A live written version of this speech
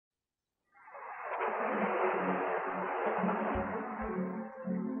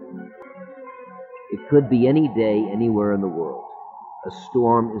could be any day, anywhere in the world. A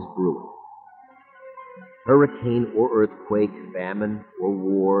storm is brewing. Hurricane or earthquake, famine or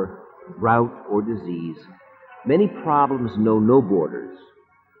war, drought or disease, many problems know no borders.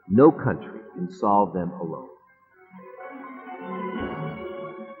 No country can solve them alone.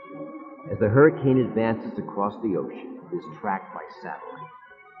 As the hurricane advances across the ocean, it is tracked by satellite.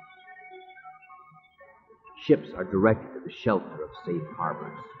 Ships are directed to the shelter of safe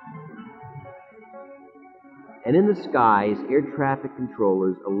harbors. And in the skies, air traffic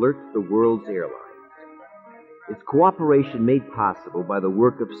controllers alert the world's airlines. Its cooperation made possible by the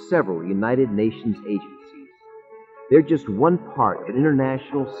work of several United Nations agencies. They're just one part of an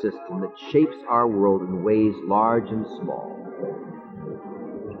international system that shapes our world in ways large and small.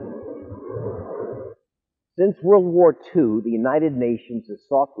 Since World War II, the United Nations has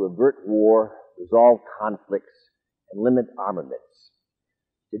sought to avert war, resolve conflicts, and limit armaments.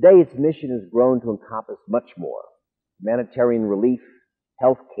 Today, its mission has grown to encompass much more: humanitarian relief,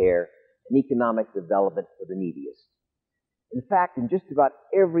 health care, and economic development for the neediest. In fact, in just about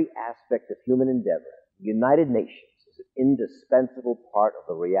every aspect of human endeavor, the United Nations is an indispensable part of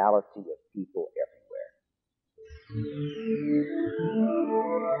the reality of people everywhere.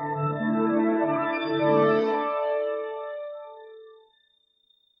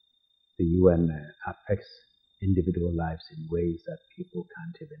 The UN affects individual lives in ways that people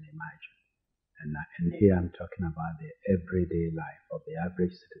can't even imagine. And here I'm talking about the everyday life of the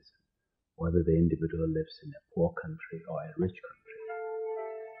average citizen, whether the individual lives in a poor country or a rich country.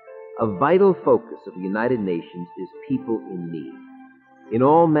 A vital focus of the United Nations is people in need. In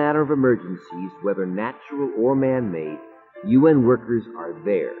all manner of emergencies, whether natural or man-made, UN workers are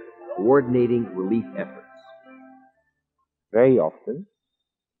there, coordinating relief efforts. Very often,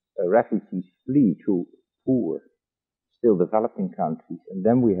 refugees flee to poor, still developing countries, and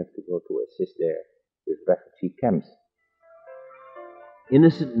then we have to go to assist there with refugee camps.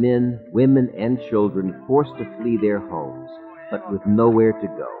 Innocent men, women, and children forced to flee their homes, but with nowhere to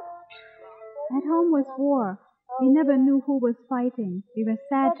go. At home was war. We never knew who was fighting. We were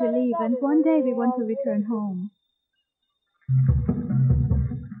sad to leave, and one day we want to return home.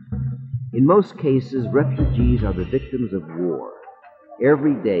 In most cases, refugees are the victims of war.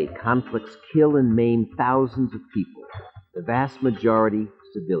 Every day, conflicts kill and maim thousands of people, the vast majority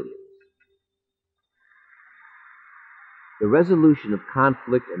civilians. The resolution of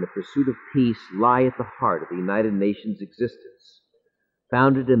conflict and the pursuit of peace lie at the heart of the United Nations' existence.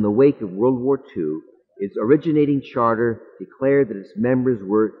 Founded in the wake of World War II, its originating charter declared that its members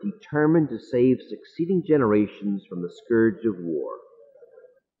were determined to save succeeding generations from the scourge of war.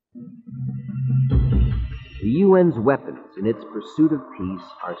 The UN's weapons in its pursuit of peace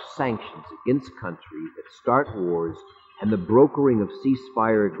are sanctions against countries that start wars and the brokering of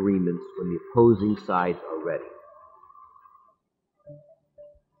ceasefire agreements when the opposing sides are ready.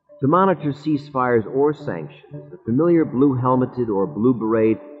 To monitor ceasefires or sanctions, the familiar blue-helmeted or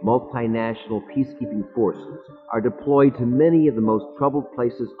blue-beret multinational peacekeeping forces are deployed to many of the most troubled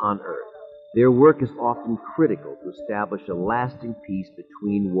places on earth. Their work is often critical to establish a lasting peace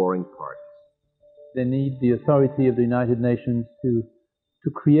between warring parties. They need the authority of the United Nations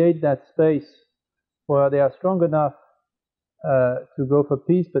to create that space where they are strong enough to go for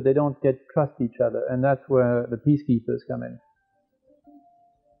peace, but they don't trust each other, and that's where the peacekeepers come in.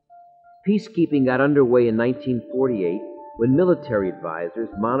 Peacekeeping got underway in 1948 when military advisors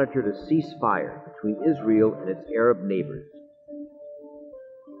monitored a ceasefire between Israel and its Arab neighbors.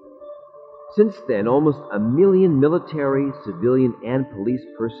 Since then, almost 1 million military, civilian, and police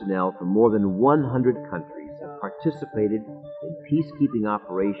personnel from more than 100 countries have participated in peacekeeping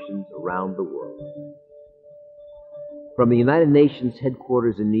operations around the world. From the United Nations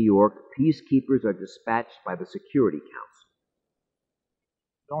headquarters in New York, peacekeepers are dispatched by the Security Council.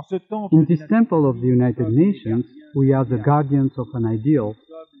 In this temple of the United Nations, we are the guardians of an ideal,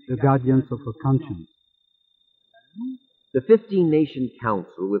 the guardians of a conscience. The 15-nation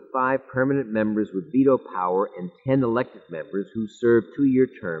council, with 5 permanent members with veto power and 10 elected members who serve 2-year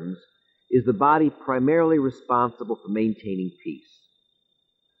terms, is the body primarily responsible for maintaining peace.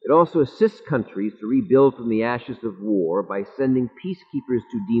 It also assists countries to rebuild from the ashes of war by sending peacekeepers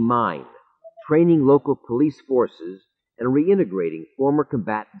to demine, training local police forces, and reintegrating former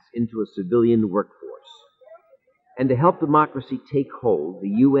combatants into a civilian workforce. And to help democracy take hold, the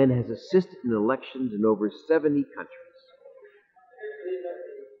UN has assisted in elections in over 70 countries.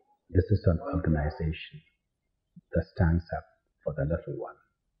 This is an organization that stands up for the little one.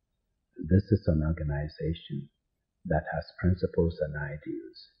 This is an organization that has principles and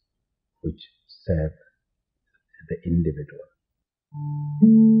ideals which serve the individual.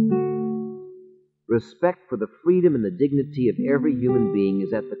 Respect for the freedom and the dignity of every human being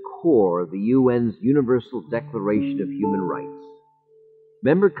is at the core of the UN's Universal Declaration of Human Rights.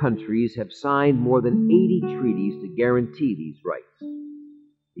 Member countries have signed more than 80 treaties to guarantee these rights.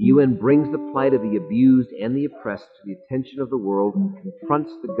 The UN brings the plight of the abused and the oppressed to the attention of the world and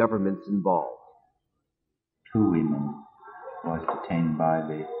confronts the governments involved. 2 women was detained by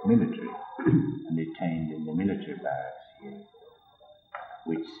the military and detained in the military barracks here,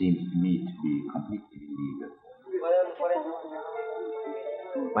 which seems to me to be completely illegal.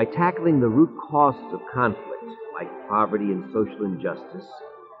 By tackling the root causes of conflict, like poverty and social injustice,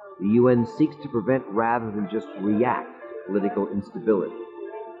 the UN seeks to prevent rather than just react to political instability.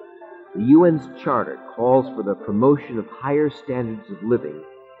 The UN's charter calls for the promotion of higher standards of living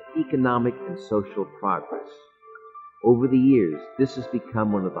and economic and social progress. Over the years, this has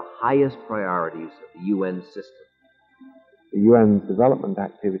become one of the highest priorities of the UN system. The UN's development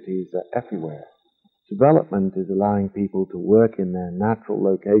activities are everywhere. Development is allowing people to work in their natural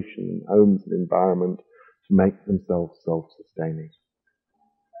location and homes and environment to make themselves self-sustaining.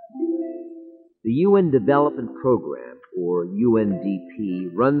 The UN Development Program, or UNDP,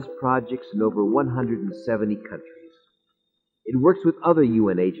 runs projects in over 170 countries. It works with other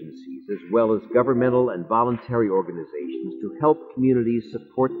UN agencies as well as governmental and voluntary organizations to help communities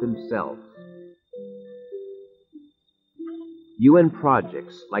support themselves. UN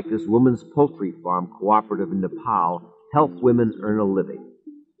projects like this women's poultry farm cooperative in Nepal help women earn a living.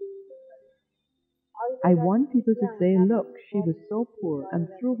 I want people to say, look, she was so poor, and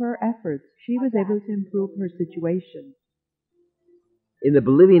through her efforts, she was able to improve her situation. In the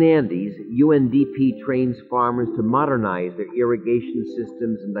Bolivian Andes, UNDP trains farmers to modernize their irrigation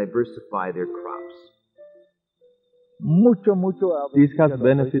systems and diversify their crops. This has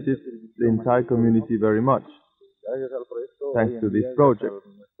benefited the entire community very much. Thanks to this project,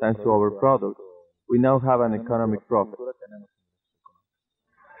 thanks to our product, we now have an economic profit.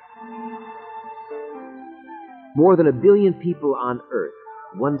 More than 1 billion people on Earth,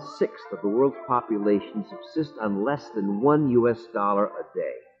 1/6 of the world's population, subsist on less than $1 a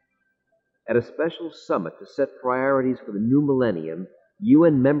day. At a special summit to set priorities for the new millennium,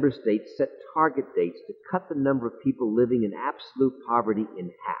 UN member states set target dates to cut the number of people living in absolute poverty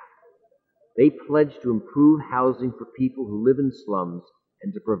in half. They pledge to improve housing for people who live in slums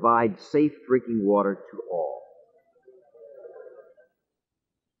and to provide safe drinking water to all.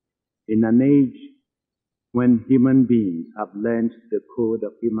 In an age when human beings have learned the code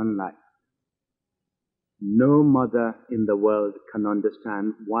of human life, no mother in the world can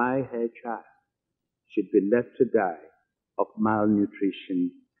understand why her child should be left to die of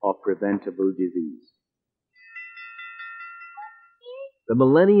malnutrition or preventable disease. The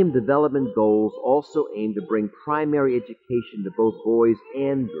Millennium Development Goals also aim to bring primary education to both boys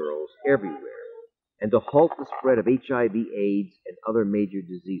and girls everywhere, and to halt the spread of HIV/AIDS and other major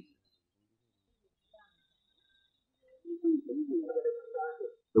diseases.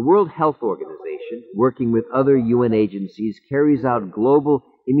 The World Health Organization, working with other UN agencies, carries out global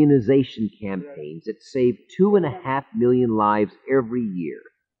immunization campaigns that save 2.5 million lives every year.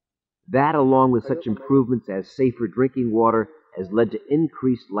 That, along with such improvements as safer drinking water, has led to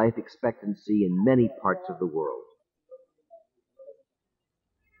increased life expectancy in many parts of the world.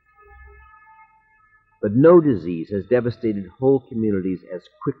 But no disease has devastated whole communities as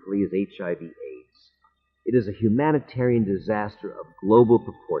quickly as HIV/AIDS. It is a humanitarian disaster of global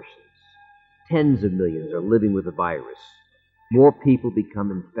proportions. Tens of millions are living with the virus. More people become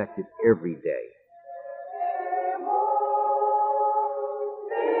infected every day.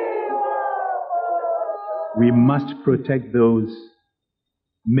 We must protect those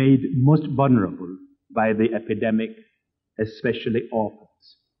made most vulnerable by the epidemic, especially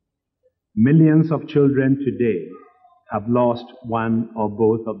orphans. Millions of children today have lost one or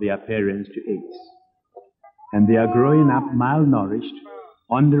both of their parents to AIDS, and they are growing up malnourished,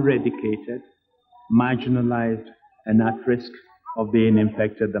 under-educated, marginalized, and at risk of being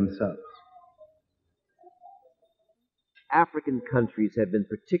infected themselves. African countries have been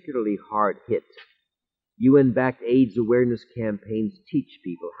particularly hard hit. UN-backed AIDS awareness campaigns teach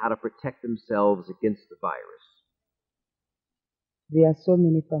people how to protect themselves against the virus. There are so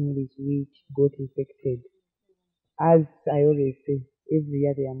many families which got infected. As I always say, every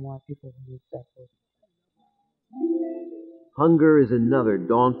year there are more people who need support. Hunger is another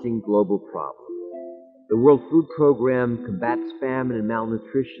daunting global problem. The World Food Program combats famine and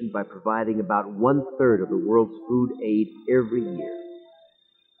malnutrition by providing about 1/3 of the world's food aid every year.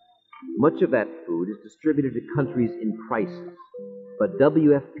 Much of that food is distributed to countries in crisis, but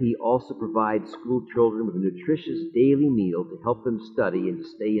WFP also provides school children with a nutritious daily meal to help them study and to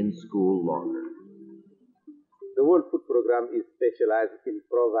stay in school longer. The World Food Programme is specialized in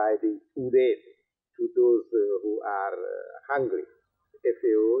providing food aid to those who are hungry.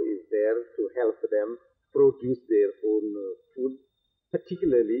 FAO is there to help them produce their own food,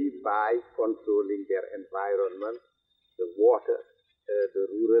 particularly by controlling their environment, the water, the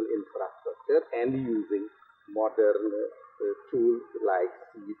rural infrastructure, and using modern tools like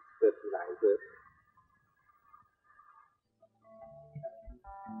seed fertilizer.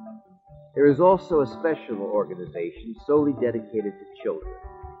 There is also a special organization solely dedicated to children,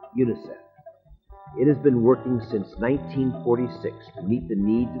 UNICEF. It has been working since 1946 to meet the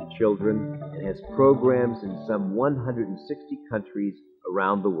needs of children and has programs in some 160 countries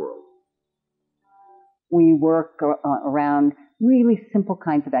around the world. We work around really simple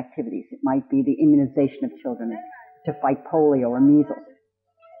kinds of activities. It might be the immunization of children to fight polio or measles.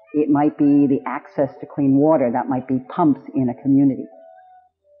 It might be the access to clean water. That might be pumps in a community.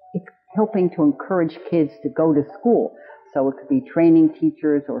 It's helping to encourage kids to go to school. So it could be training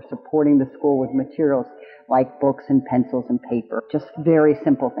teachers or supporting the school with materials like books and pencils and paper. Just very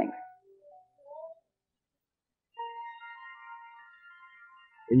simple things.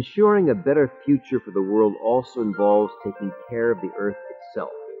 Ensuring a better future for the world also involves taking care of the earth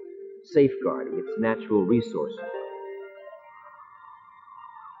itself, safeguarding its natural resources.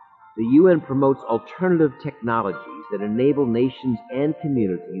 The UN promotes alternative technologies that enable nations and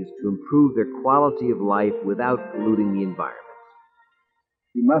communities to improve their quality of life without polluting the environment.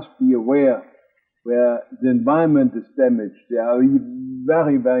 We must be aware where the environment is damaged, there are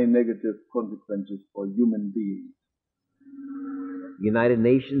very, very negative consequences for human beings. The United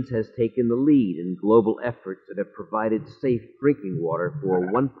Nations has taken the lead in global efforts that have provided safe drinking water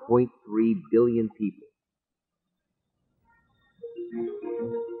for 1.3 billion people.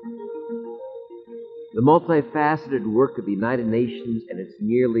 The multifaceted work of the United Nations and its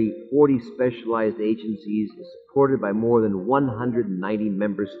nearly 40 specialized agencies is supported by more than 190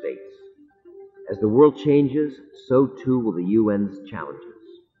 member states. As the world changes, so too will the UN's challenges.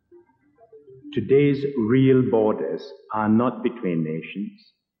 Today's real borders are not between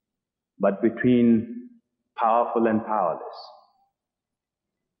nations, but between powerful and powerless,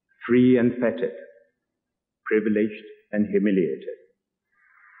 free and fettered, privileged and humiliated.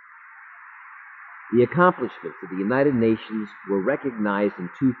 The accomplishments of the United Nations were recognized in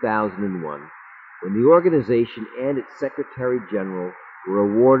 2001 when the organization and its Secretary General were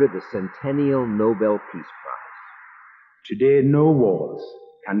awarded the Centennial Nobel Peace Prize. Today, no walls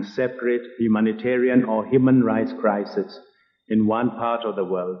can separate humanitarian or human rights crisis in one part of the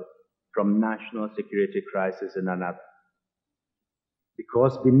world from national security crisis in another.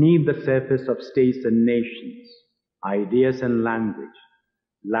 Because beneath the surface of states and nations, ideas and language,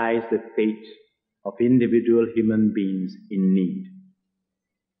 lies the fate of individual human beings in need.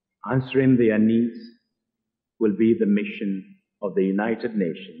 Answering their needs will be the mission of the United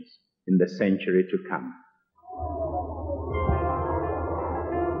Nations in the century to come.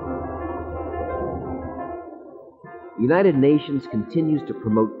 The United Nations continues to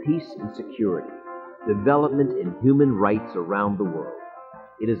promote peace and security, development and human rights around the world.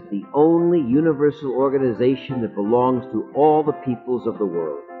 It is the only universal organization that belongs to all the peoples of the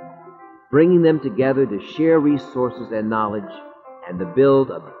world, bringing them together to share resources and knowledge and to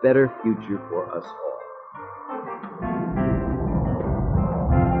build a better future for us all.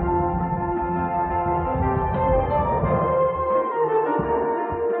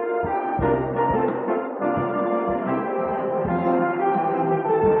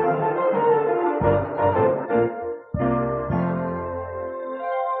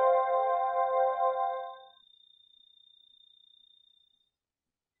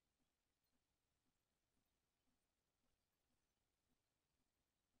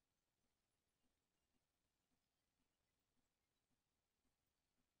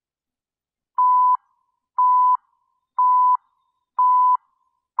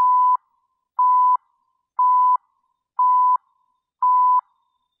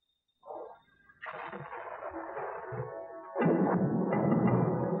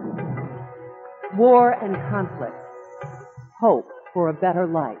 War and conflict, hope for a better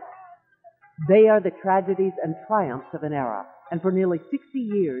life. They are the tragedies and triumphs of an era, and for nearly 60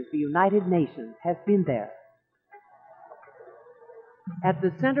 years the United Nations has been there. At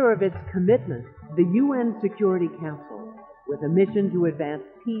the center of its commitment, the UN Security Council, with a mission to advance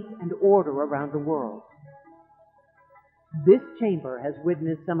peace and order around the world. This chamber has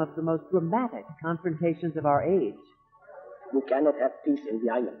witnessed some of the most dramatic confrontations of our age. You cannot have peace in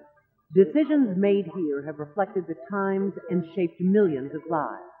the island. Decisions made here have reflected the times and shaped millions of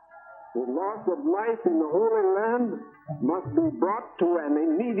lives. The loss of life in the Holy Land must be brought to an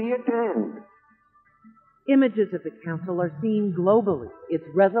immediate end. Images of the Council are seen globally, its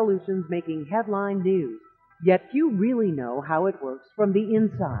resolutions making headline news, yet few really know how it works from the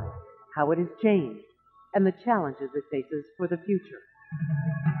inside, how it has changed, and the challenges it faces for the future.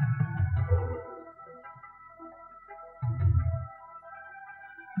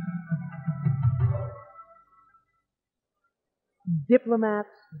 Diplomats,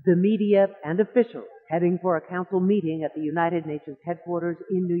 the media, and officials heading for a council meeting at the United Nations headquarters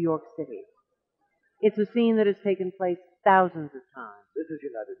in New York City. It's a scene that has taken place thousands of times. This is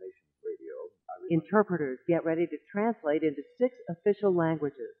United Nations Radio. Interpreters get ready to translate into 6 official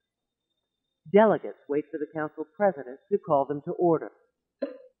languages. Delegates wait for the council president to call them to order.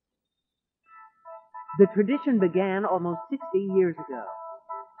 The tradition began almost 60 years ago.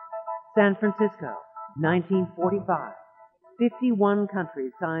 San Francisco, 1945. 51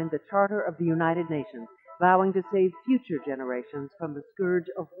 countries signed the Charter of the United Nations, vowing to save future generations from the scourge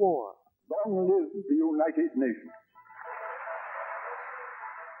of war. Long live the United Nations.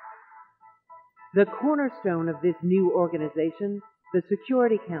 The cornerstone of this new organization, the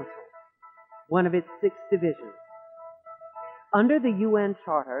Security Council, one of its 6 divisions. Under the UN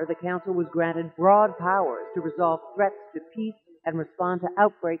Charter, the Council was granted broad powers to resolve threats to peace and respond to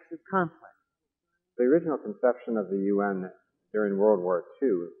outbreaks of conflict. The original conception of the UN during World War II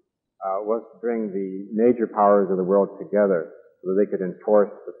was to bring the major powers of the world together so that they could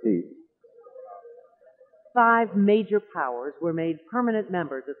enforce the peace. 5 major powers were made permanent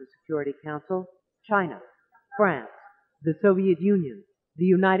members of the Security Council: China, France, the Soviet Union, the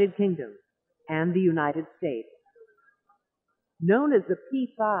United Kingdom, and the United States. Known as the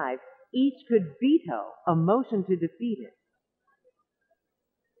P5, each could veto a motion to defeat it.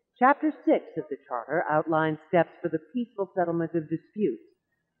 Chapter 6 of the Charter outlines steps for the peaceful settlement of disputes.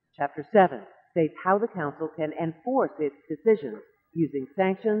 Chapter 7 states how the Council can enforce its decisions using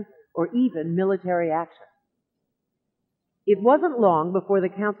sanctions or even military action. It wasn't long before the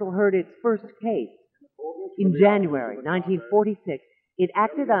Council heard its first case. In January 1946, it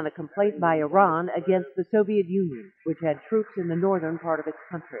acted on a complaint by Iran against the Soviet Union, which had troops in the northern part of its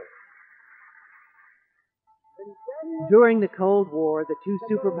country. During the Cold War, the 2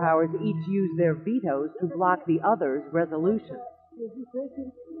 superpowers each used their vetoes to block the other's resolutions.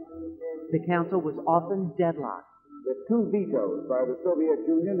 The Council was often deadlocked. The 2 vetoes by the Soviet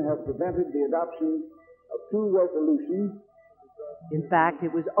Union have prevented the adoption of 2 resolutions. In fact,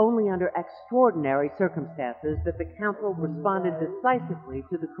 it was only under extraordinary circumstances that the Council responded decisively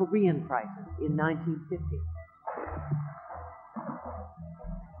to the Korean crisis in 1950.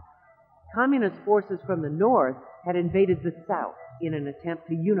 Communist forces from the north had invaded the south in an attempt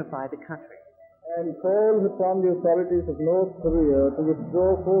to unify the country. And calls upon the authorities of North Korea to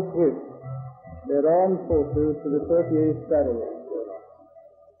withdraw forthwith their armed forces to the 38th parallel.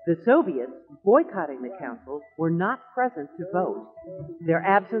 The Soviets, boycotting the Council, were not present to vote. Their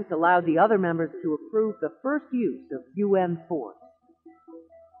absence allowed the other members to approve the first use of UN force.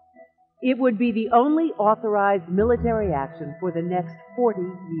 It would be the only authorized military action for the next 40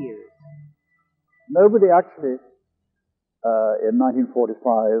 years. Nobody actually, in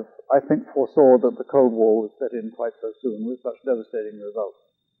 1945, I think foresaw that the Cold War would set in quite so soon with such devastating results.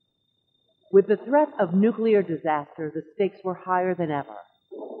 With the threat of nuclear disaster, the stakes were higher than ever.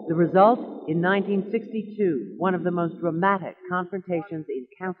 The result, in 1962, one of the most dramatic confrontations in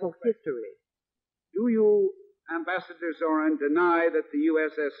Council history. Do you, Ambassador Zorin, deny that the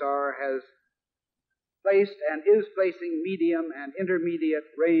USSR has placed and is placing medium and intermediate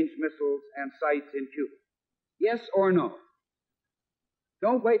range missiles and sights in Cuba? Yes or no?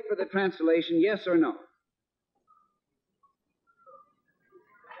 Don't wait for the translation, yes or no.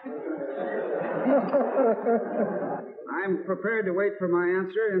 I'm prepared to wait for my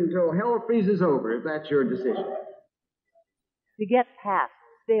answer until hell freezes over, if that's your decision. To get past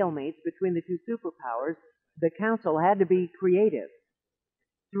stalemates between the 2 superpowers, the Council had to be creative.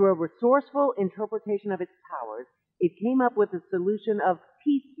 Through a resourceful interpretation of its powers, it came up with a solution of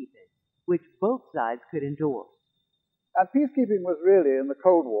peacekeeping, which both sides could endorse. And peacekeeping was really, in the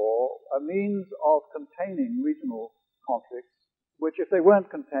Cold War, a means of containing regional conflicts, which, if they weren't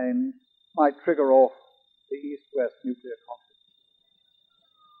contained, might trigger off the East-West nuclear conflict.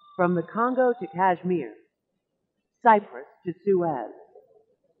 From the Congo to Kashmir, Cyprus to Suez,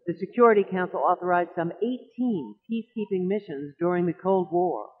 the Security Council authorized some 18 peacekeeping missions during the Cold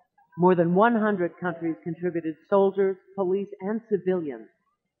War. More than 100 countries contributed soldiers, police, and civilians.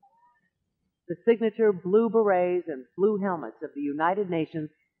 The signature blue berets and blue helmets of the United Nations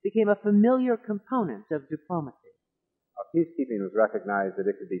became a familiar component of diplomacy. Peacekeeping was recognized that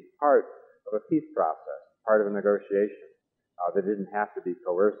it could be part of a peace process, part of a negotiation, that didn't have to be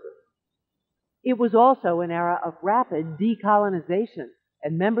coercive. It was also an era of rapid decolonization,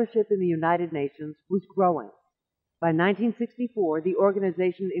 and membership in the United Nations was growing. By 1964, the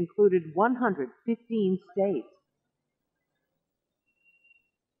organization included 115 states.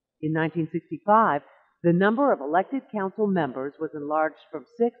 In 1965, the number of elected council members was enlarged from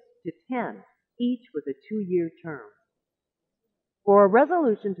 6 to 10, each with a 2-year term. For a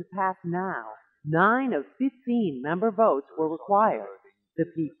resolution to pass now, 9 of 15 member votes were required. The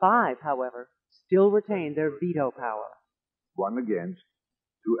P5, however, still retained their veto power. 1 against,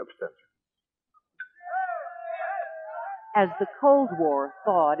 2 abstentions. As the Cold War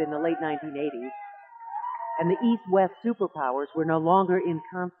thawed in the late 1980s, and the East-West superpowers were no longer in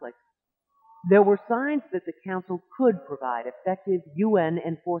conflict, there were signs that the Council could provide effective UN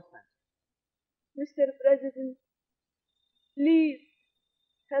enforcement. Mr. President, please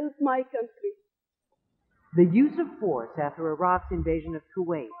help my country. The use of force after Iraq's invasion of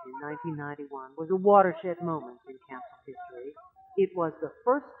Kuwait in 1991 was a watershed moment in Council history. It was the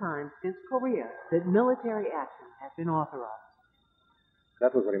first time since Korea that military action had been authorized.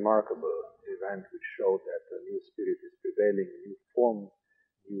 That was a remarkable event which showed that a new spirit is prevailing, a new form,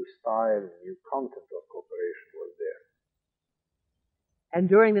 new style, new content of cooperation was there. And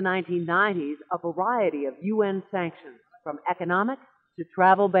during the 1990s, a variety of UN sanctions, from economic to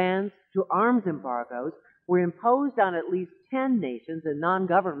travel bans to arms embargoes, were imposed on at least 10 nations and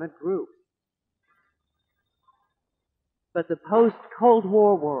non-government groups. But the post-Cold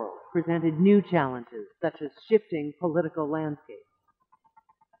War world presented new challenges, such as shifting political landscapes.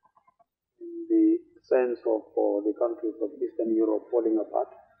 In the sense of the countries of Eastern Europe falling apart,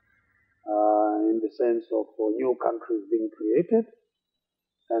 in the sense of new countries being created,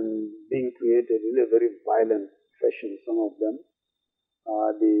 and being created in a very violent fashion, some of them,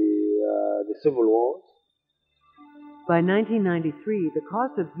 the civil wars. By 1993, the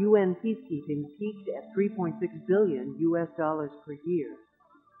cost of UN peacekeeping peaked at $3.6 billion per year.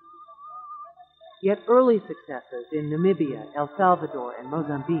 Yet early successes in Namibia, El Salvador, and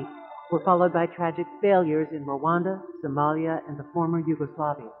Mozambique were followed by tragic failures in Rwanda, Somalia, and the former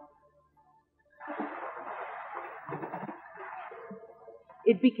Yugoslavia.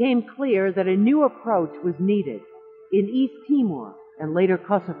 It became clear that a new approach was needed. In East Timor and later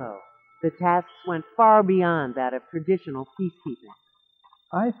Kosovo, the tasks went far beyond that of traditional peacekeeping.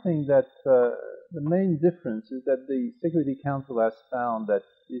 I think that the main difference is that the Security Council has found that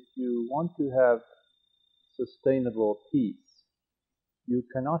if you want to have sustainable peace, you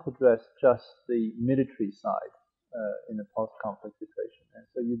cannot address just the military side in a post-conflict situation. And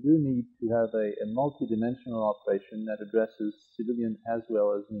so you do need to have a multidimensional operation that addresses civilian as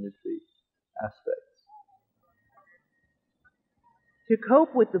well as military aspects. To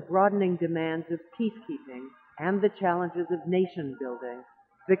cope with the broadening demands of peacekeeping and the challenges of nation building,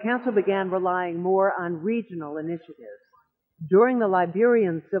 the Council began relying more on regional initiatives. During the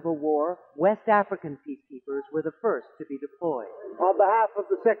Liberian Civil War, West African peacekeepers were the first to be deployed. On behalf of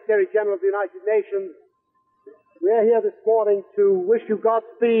the Secretary General of the United Nations, we are here this morning to wish you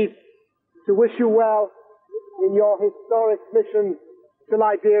Godspeed, to wish you well in your historic mission to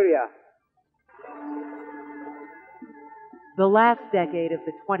Liberia. The last decade of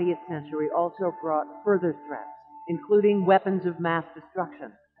the 20th century also brought further threats, including weapons of mass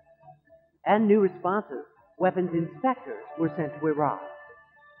destruction. And new responses, weapons inspectors, were sent to Iraq.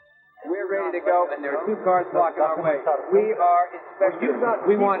 We're ready to go, and there are 2 cars blocking our way. We are inspectors.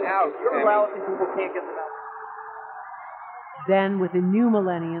 We want out. You're allowed people can't get them out. Then, with the new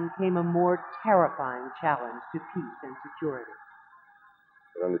millennium, came a more terrifying challenge to peace and security.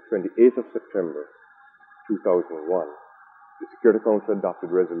 And on the 28th of September, 2001, the Security Council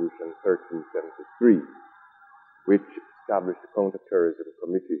adopted Resolution 1373, which established the Counterterrorism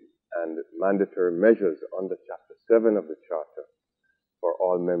Committee and mandatory measures under Chapter 7 of the Charter for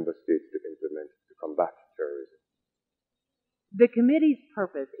all member states to implement to combat terrorism. The committee's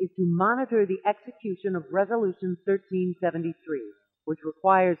purpose is to monitor the execution of Resolution 1373, which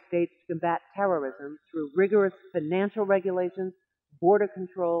requires states to combat terrorism through rigorous financial regulations, border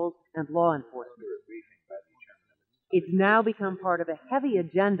controls, and law enforcement. It's now become part of a heavy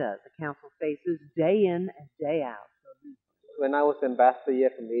agenda the Council faces day in and day out. When I was ambassador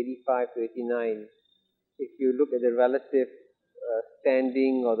here from 85 to 89, if you look at the relative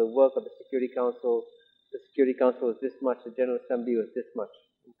standing or the work of the Security Council was this much, the General Assembly was this much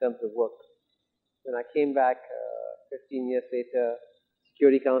in terms of work. When I came back 15 years later,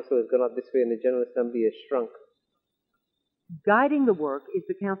 Security Council has gone up this way and the General Assembly has shrunk. Guiding the work is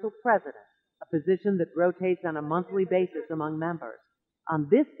the Council President, a position that rotates on a monthly basis among members. On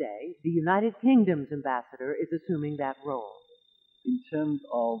this day, the United Kingdom's ambassador is assuming that role. In terms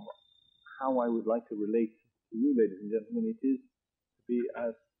of how I would like to relate to you, ladies and gentlemen. It is to be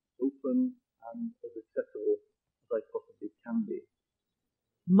as open and as accessible as I possibly can be.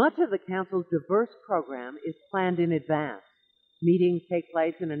 Much of the Council's diverse program is planned in advance. Meetings take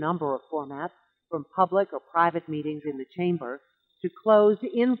place in a number of formats, from public or private meetings in the chamber to closed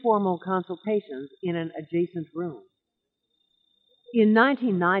informal consultations in an adjacent room. In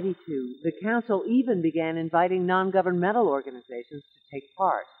 1992, the Council even began inviting non-governmental organizations to take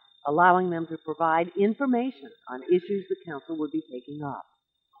part, allowing them to provide information on issues the Council would be taking up.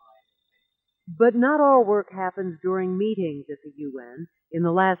 But not all work happens during meetings at the UN. In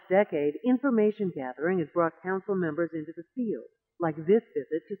the last decade, information gathering has brought Council members into the field, like this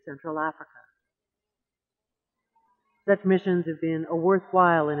visit to Central Africa. Such missions have been a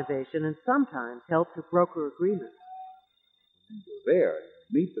worthwhile innovation and sometimes help to broker agreements. When you're there,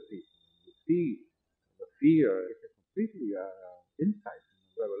 you meet the people, you see the fear, it's a completely insight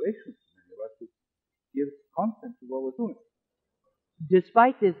and revelation to many of us. It gives content to what we're doing.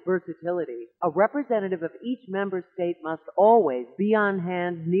 Despite this versatility, a representative of each member state must always be on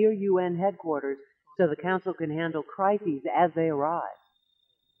hand near UN headquarters so the Council can handle crises as they arise.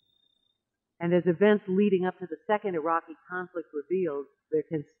 And as events leading up to the second Iraqi conflict revealed, there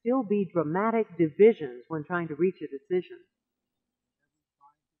can still be dramatic divisions when trying to reach a decision.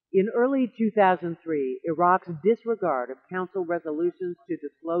 In early 2003, Iraq's disregard of Council resolutions to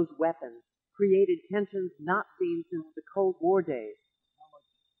disclose weapons created tensions not seen since the Cold War days.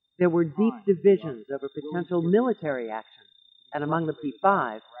 There were deep divisions over potential military action, and among the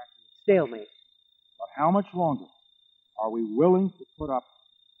P5, stalemate. But how much longer are we willing to put up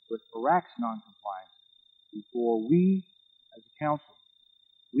with Iraq's noncompliance before we, as a Council,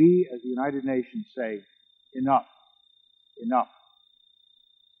 we as the United Nations say, enough, enough?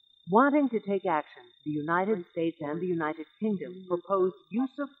 Wanting to take action, the United States and the United Kingdom proposed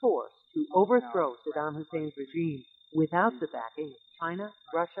use of force to overthrow Saddam Hussein's regime without the backing of China,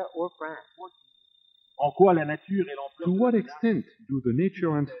 Russia, or France. To what extent do the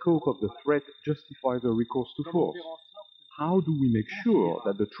nature and scope of the threat justify the recourse to force? How do we make sure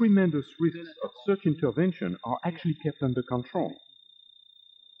that the tremendous risks of such intervention are actually kept under control?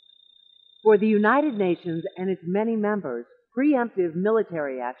 For the United Nations and its many members, preemptive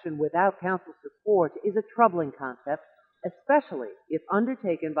military action without Council support is a troubling concept, especially if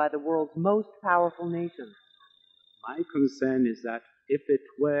undertaken by the world's most powerful nations. My concern is that if it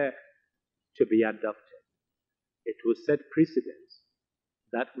were to be adopted, it would set precedents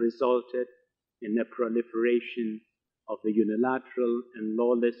that resulted in a proliferation of the unilateral and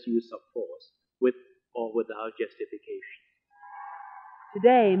lawless use of force, with or without justification.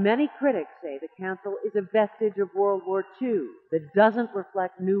 Today, many critics say the Council is a vestige of World War II that doesn't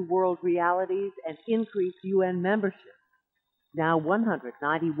reflect new world realities and increased UN membership, now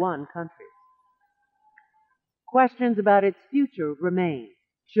 191 countries. Questions about its future remain.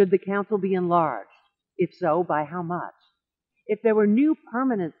 Should the Council be enlarged? If so, by how much? If there were new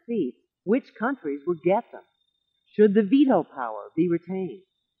permanent seats, which countries would get them? Should the veto power be retained?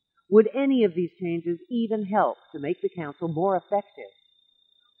 Would any of these changes even help to make the Council more effective?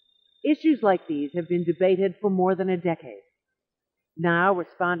 Issues like these have been debated for more than a decade. Now,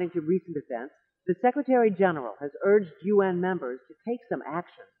 responding to recent events, the Secretary-General has urged UN members to take some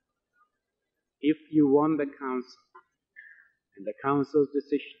action. If you want the Council and the Council's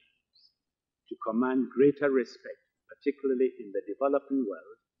decisions to command greater respect, particularly in the developing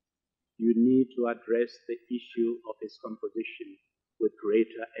world, you need to address the issue of its composition with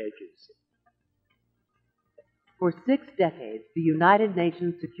greater urgency. For 6 decades, the United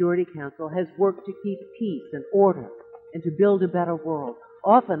Nations Security Council has worked to keep peace and order and to build a better world,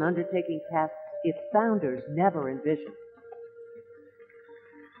 often undertaking tasks its founders never envisioned.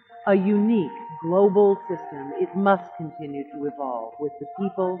 A unique global system, it must continue to evolve with the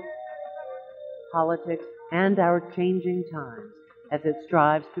people, politics, and our changing times as it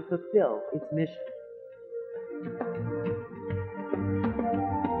strives to fulfill its mission.